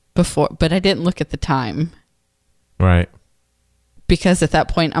before, but I didn't look at the time. Right. Because at that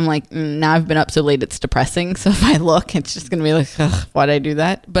point I'm like, now I've been up so late, it's depressing. So if I look, it's just going to be like, why'd I do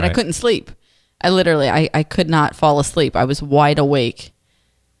that? But right. I couldn't sleep. I could not fall asleep. I was wide awake.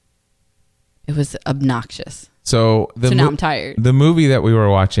 It was obnoxious. So now I'm tired. The movie that we were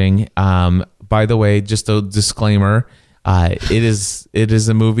watching, by the way, just a disclaimer, It is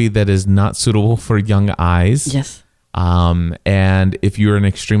a movie that is not suitable for young eyes. Yes. And if you're an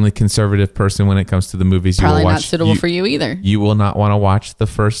extremely conservative person when it comes to the movies, Probably you will watch, not suitable for you either. You will not want to watch the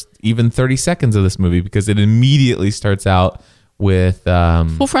first even 30 seconds of this movie because it immediately starts out with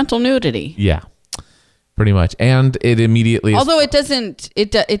Full frontal nudity. Yeah, pretty much, and it immediately. Although it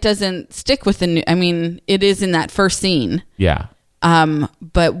doesn't stick with the. I mean, it is in that first scene. Yeah.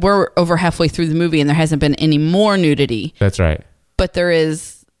 But we're over halfway through the movie, and there hasn't been any more nudity. That's right. But there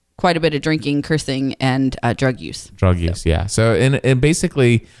is quite a bit of drinking, cursing, and drug use. Drug use, yeah. So, and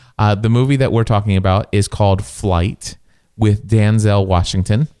basically, the movie that we're talking about is called Flight with Denzel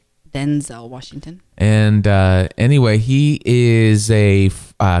Washington. And anyway, he is a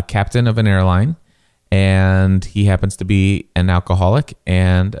captain of an airline, and he happens to be an alcoholic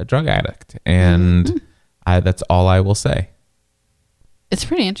and a drug addict. And that's all I will say. It's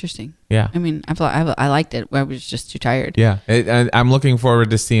pretty interesting. Yeah. I mean, I liked it. I was just too tired. Yeah. I'm looking forward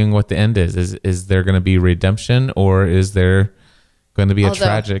to seeing what the end is. Is there going to be redemption or is there going to be a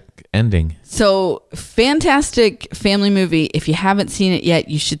tragic ending? So, fantastic family movie. If you haven't seen it yet,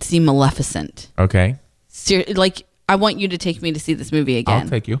 you should see Maleficent. Okay. I want you to take me to see this movie again. I'll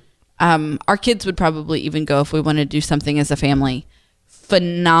take you. Our kids would probably even go if we want to do something as a family.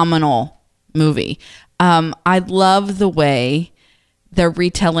 Phenomenal movie. I love the way they're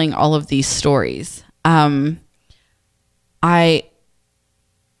retelling all of these stories. You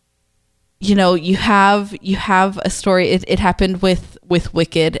have a story. It happened with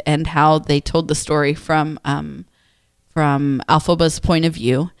Wicked and how they told the story from Elphaba's point of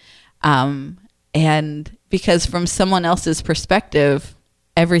view, and because from someone else's perspective,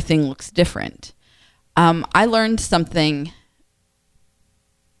 everything looks different. I learned something.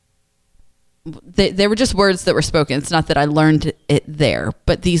 They were just words that were spoken. It's not that I learned it there,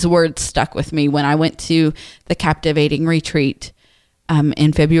 but these words stuck with me when I went to the Captivating Retreat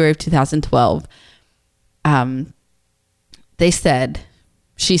in February of 2012.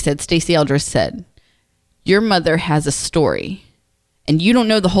 Stacey Eldridge said, your mother has a story and you don't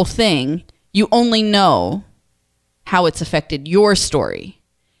know the whole thing. You only know how it's affected your story.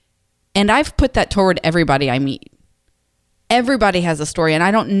 And I've put that toward everybody I meet. Everybody has a story, and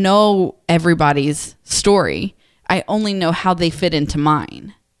I don't know everybody's story. I only know how they fit into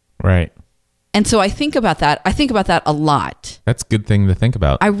mine. Right. And so I think about that. I think about that a lot. That's a good thing to think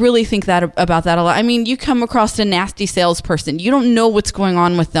about. I really think about that a lot. I mean, you come across a nasty salesperson. You don't know what's going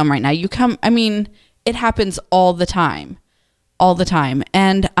on with them right now. It happens all the time. All the time.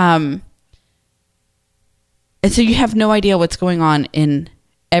 And so you have no idea what's going on in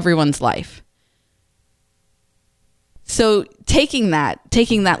everyone's life. So taking that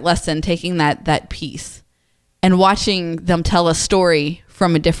lesson, taking that piece, and watching them tell a story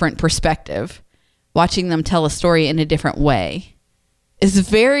from a different perspective, watching them tell a story in a different way, is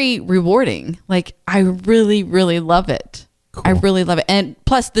very rewarding. Like, I really, really love it. Cool. I really love it. And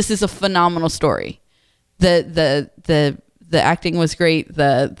plus, this is a phenomenal story. The acting was great.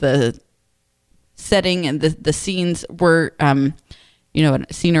 The setting and the scenes were,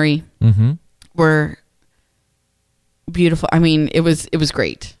 scenery were beautiful. I mean, it was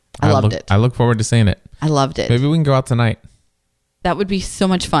great. I loved it. I look forward to seeing it. I loved it. Maybe we can go out tonight. That would be so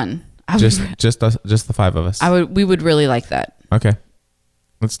much fun. Just the five of us. We would really like that. Okay,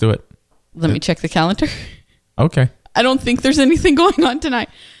 let's do it. Let me check the calendar. Okay. I don't think there's anything going on tonight.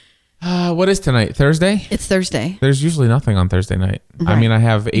 What is tonight? Thursday? It's Thursday. There's usually nothing on Thursday night. Right. I mean, I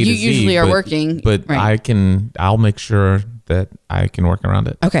have A to Z. You usually are working, but right. I'll make sure that I can work around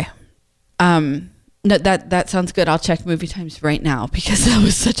it. Okay. No, that sounds good. I'll check movie times right now because that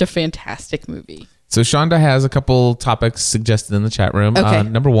was such a fantastic movie. So Shonda has a couple topics suggested in the chat room. Okay.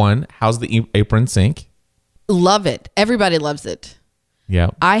 Number one, how's the apron sink? Love it. Everybody loves it.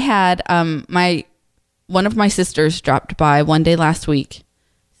 Yeah. I had one of my sisters dropped by one day last week.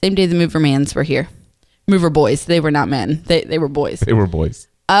 Same day the Mover Mans were here. Mover boys. They were not men. They were boys. They were boys.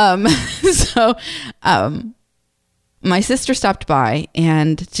 So my sister stopped by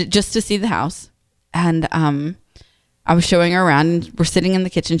and just to see the house. And I was showing her around and we're sitting in the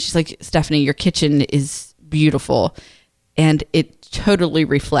kitchen. She's like, Stephanie, your kitchen is beautiful. And it totally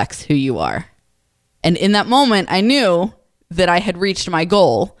reflects who you are. And in that moment, I knew that I had reached my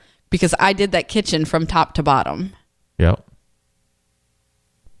goal because I did that kitchen from top to bottom. Yep.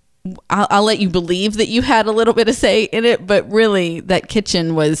 I'll let you believe that you had a little bit of say in it, but really that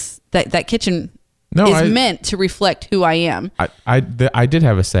kitchen was that kitchen meant to reflect who I am. I did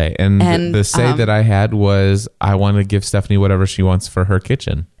have a say, and the say that I had was I want to give Stephanie whatever she wants for her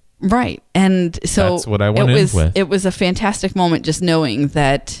kitchen. Right, and so that's what I went in with. It was a fantastic moment, just knowing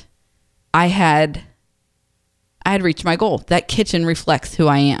that I had I had reached my goal. That kitchen reflects who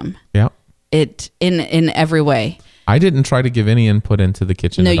I am. Yeah. It in every way. I didn't try to give any input into the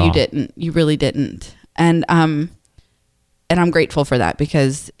kitchen. No, at all. you didn't. You really didn't. And I'm grateful for that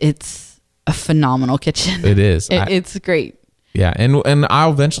because it's a phenomenal kitchen. It is. It's great. Yeah, and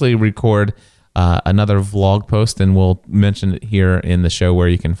I'll eventually record another vlog post, and we'll mention it here in the show where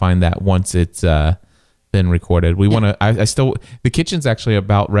you can find that once it's been recorded. We want to. I still. The kitchen's actually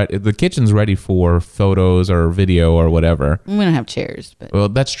about ready. The kitchen's ready for photos or video or whatever. We don't have chairs, but Well,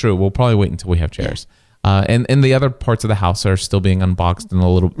 that's true. We'll probably wait until we have chairs. And the other parts of the house are still being unboxed and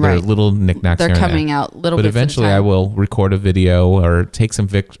they're Right. little knickknacks. they're here and there. coming out little But bits at a eventually, time. I will record a video or take some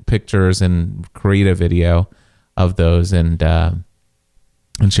pictures and create a video of those and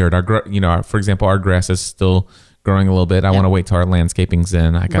share it. For example, our grass is still growing a little bit. I want to wait till our landscaping's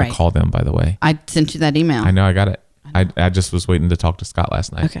in. I gotta Right. call them, by the way. I sent you that email. I know I got it. I just was waiting to talk to Scott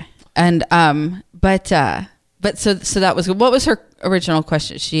last night. Okay. And but so that was what was her original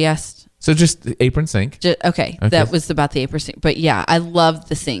question? She asked. So just the apron sink. Okay, that was about the apron sink. But yeah, I love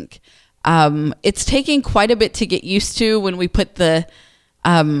the sink. It's taking quite a bit to get used to when we put the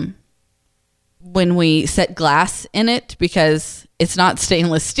when we set glass in it because it's not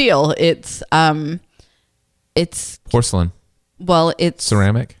stainless steel. It's Porcelain. well, it's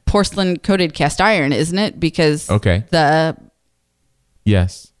Ceramic. porcelain coated cast iron, isn't it? Because Okay.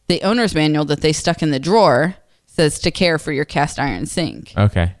 Yes. the owner's manual that they stuck in the drawer says to care for your cast iron sink.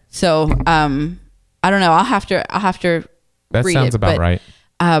 Okay. So I don't know. I'll have to That read sounds it, about but, right.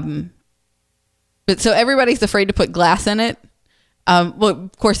 But so everybody's afraid to put glass in it. Well,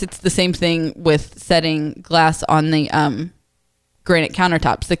 of course, it's the same thing with setting glass on the granite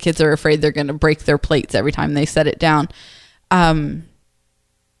countertops. The kids are afraid they're going to break their plates every time they set it down.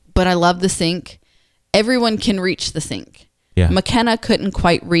 But I love the sink. Everyone can reach the sink. Yeah. McKenna couldn't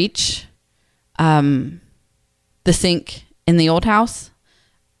quite reach the sink in the old house.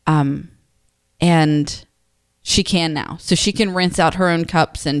 And she can now. So she can rinse out her own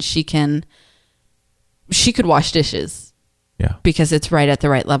cups and she could wash dishes Yeah. because it's right at the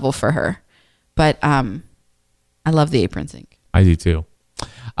right level for her. But I love the apron sink. I do too.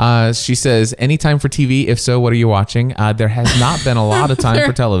 She says, any time for TV? If so, what are you watching? There has not been a lot of time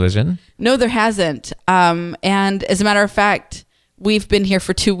for television. No, there hasn't. And as a matter of fact, we've been here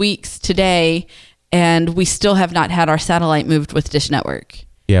for 2 weeks today and we still have not had our satellite moved with Dish Network.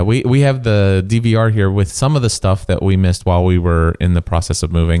 Yeah, we have the DVR here with some of the stuff that we missed while we were in the process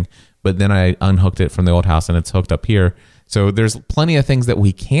of moving. But then I unhooked it from the old house and it's hooked up here. So there's plenty of things that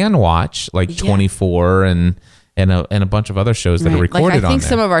we can watch, like 24 and a bunch of other shows that are recorded Like I on think there.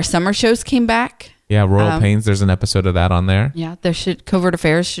 some of our summer shows came back. Yeah, Royal Pains. There's an episode of that on there. Yeah, Covert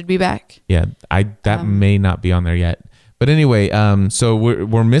Affairs should be back. Yeah, that may not be on there yet. But anyway, so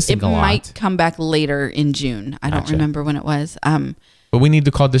we're missing It a lot. might come back later in June. I don't Gotcha. remember when it was. But we need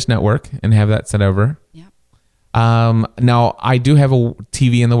to call Dish Network and have that sent over. Yeah. Now I do have a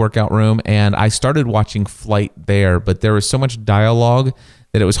TV in the workout room, and I started watching Flight there, but there was so much dialogue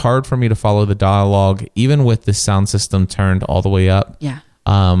that it was hard for me to follow the dialogue, even with the sound system turned all the way up. Yeah.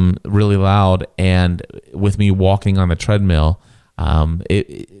 Really loud, and with me walking on the treadmill,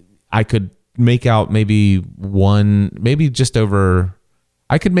 I could make out maybe just over.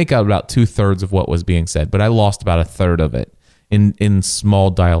 I could make out about 2/3 of what was being said, but I lost about 1/3 of it in small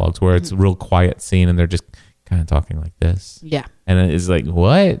dialogues where it's a real quiet scene and they're just kind of talking like this. Yeah. And it's like,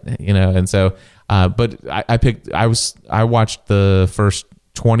 what? And so, but I watched the first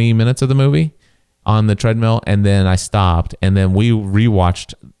 20 minutes of the movie on the treadmill, and then I stopped, and then we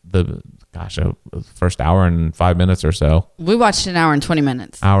rewatched the first hour and 5 minutes or so. We watched an hour and 20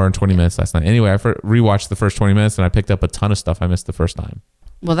 minutes. Hour and 20 minutes last night. Anyway, I rewatched the first 20 minutes, and I picked up a ton of stuff I missed the first time.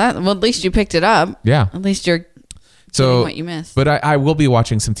 Well, at least you picked it up. Yeah. At least you're So getting what you missed. But I will be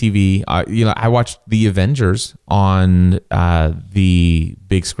watching some TV. I watched The Avengers on the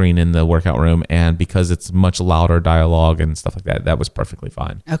big screen in the workout room, and because it's much louder dialogue and stuff like that, that was perfectly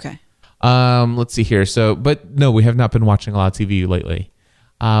fine. Okay. Let's see here. But no, we have not been watching a lot of TV lately.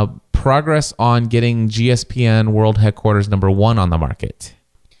 Progress on getting GSPN World Headquarters #1 on the market.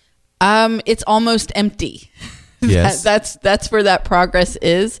 It's almost empty. Yes. That's where that progress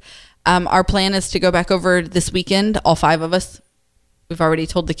is. Our plan is to go back over this weekend, all 5 of us. We've already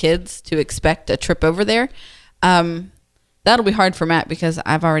told the kids to expect a trip over there. That'll be hard for Matt because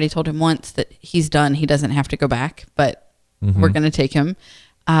I've already told him once that he's done. He doesn't have to go back, but we're going to take him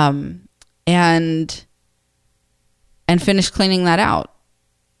and finish cleaning that out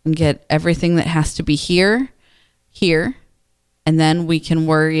and get everything that has to be here. And then we can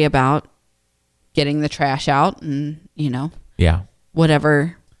worry about getting the trash out and, Yeah.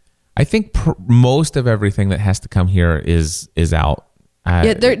 whatever I think most of everything that has to come here is out.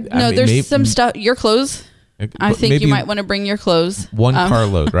 There's some stuff. Your clothes. I think you might want to bring your clothes. One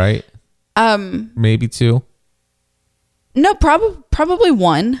carload, right? Maybe two. No, probably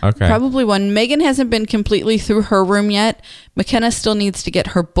one. Okay. Probably one. Megan hasn't been completely through her room yet. McKenna still needs to get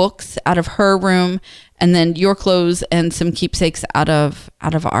her books out of her room, and then your clothes and some keepsakes out of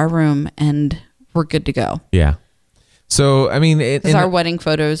our room, and we're good to go. Yeah. So, I mean... Because our wedding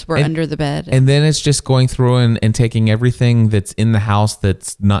photos were under the bed. And then it's just going through and taking everything that's in the house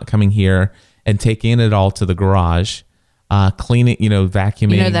that's not coming here and taking it all to the garage, cleaning,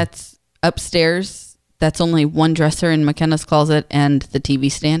 vacuuming. That's upstairs. That's only one dresser in McKenna's closet and the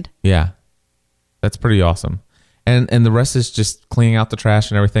TV stand. Yeah. That's pretty awesome. And the rest is just cleaning out the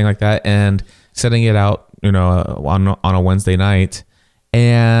trash and everything like that and setting it out, on a Wednesday night.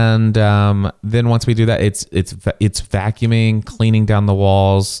 And then once we do that, it's vacuuming, cleaning down the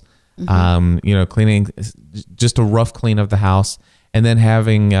walls, cleaning just a rough clean of the house, and then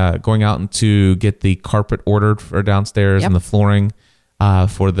having going out to get the carpet ordered for downstairs and the flooring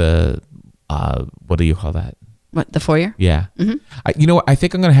for the what do you call that? What, the foyer? Yeah. Mm-hmm. I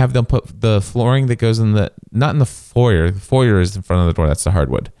think I'm going to have them put the flooring that goes not in the foyer. The foyer is in front of the door. That's the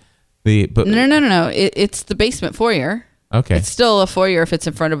hardwood. No. It's the basement foyer. Okay. It's still a foyer if it's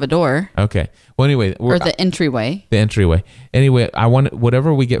in front of a door. Okay. Well, anyway. Or the entryway. The entryway. Anyway, I want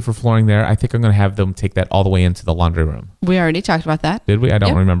whatever we get for flooring there, I think I'm going to have them take that all the way into the laundry room. We already talked about that. Did we? I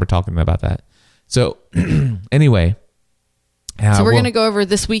don't remember talking about that. So, anyway. So we're going to go over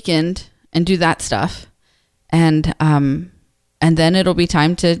this weekend and do that stuff. And then it'll be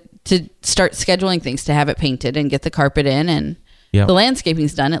time to start scheduling things, to have it painted and get the carpet in, and the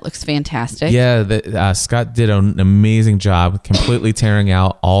landscaping's done. It looks fantastic. Yeah, Scott did an amazing job completely tearing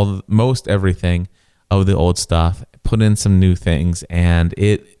out most everything of the old stuff, put in some new things, and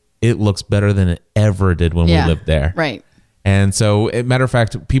it looks better than it ever did when we lived there. Right. And so, matter of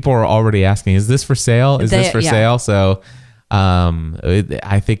fact, people are already asking, is this for sale? Is this for sale? So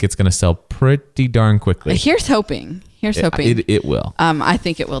I think it's going to sell pretty darn quickly. Here's hoping. It will. I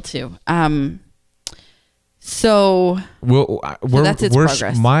think it will too. So that's its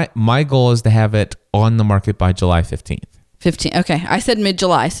progress. My goal is to have it on the market by July 15th. Okay. I said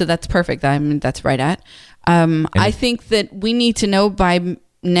mid-July, so that's perfect. I mean, that's right at. I think that we need to know by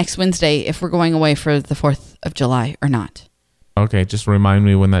next Wednesday if we're going away for the 4th of July or not. Okay. Just remind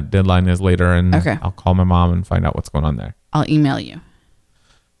me when that deadline is later, and I'll call my mom and find out what's going on there. I'll email you.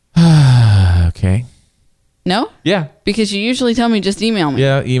 Okay. No? Yeah. Because you usually tell me just email me.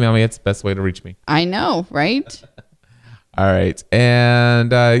 Yeah, email me. It's the best way to reach me. I know, right? All right.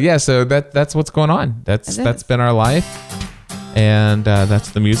 And so that's what's going on. That's been our life. And that's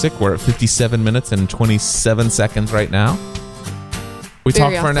the music. We're at 57 minutes and 27 seconds right now. We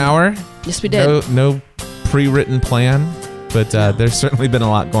talked for an hour. Yes, we did. No pre-written plan, but there's certainly been a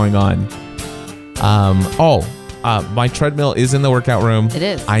lot going on. My treadmill is in the workout room. It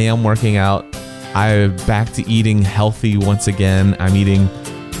is. I am working out. I'm back to eating healthy once again. I'm eating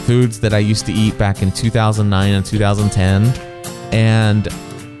foods that I used to eat back in 2009 and 2010. And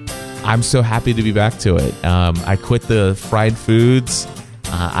I'm so happy to be back to it. I quit the fried foods.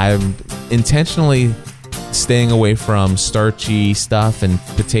 I'm intentionally staying away from starchy stuff and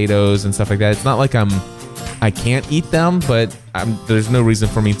potatoes and stuff like that. It's not like I can't eat them, but there's no reason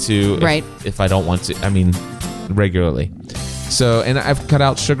for me to if I don't want to. I mean, regularly. So, and I've cut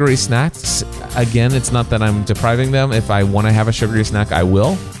out sugary snacks. Again, it's not that I'm depriving them. If I want to have a sugary snack, I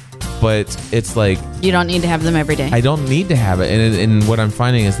will. But it's like... You don't need to have them every day. I don't need to have it. And what I'm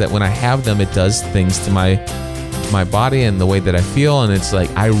finding is that when I have them, it does things to my body and the way that I feel. And it's like,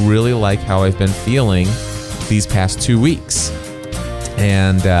 I really like how I've been feeling these past 2 weeks.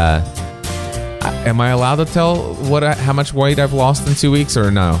 And am I allowed to tell how much weight I've lost in 2 weeks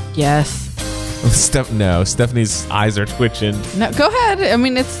or no? Yes. No, Stephanie's eyes are twitching. No, go ahead. I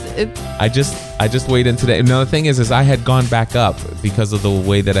mean, it's. I just weighed in today. No, the thing is I had gone back up because of the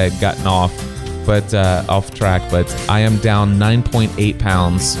way that I had gotten off track. But I am down 9.8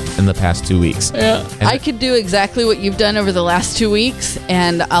 pounds in the past 2 weeks. Yeah, I could do exactly what you've done over the last 2 weeks,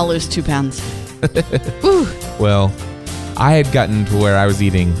 and I'll lose 2 pounds. Well, I had gotten to where I was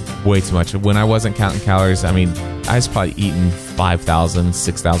eating way too much. When I wasn't counting calories, I mean, I was probably eating 5,000,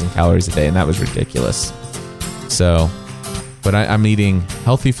 6,000 calories a day, and that was ridiculous. So, but I'm eating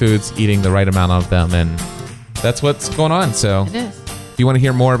healthy foods, eating the right amount of them, and that's what's going on. So, it is. If you want to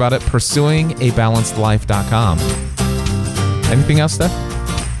hear more about it, pursuingabalancedlife.com. Anything else, Steph?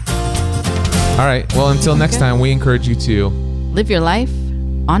 All right. Well, until next time, we encourage you to live your life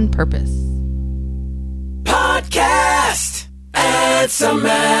on purpose. Podcast. It's a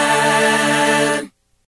Match.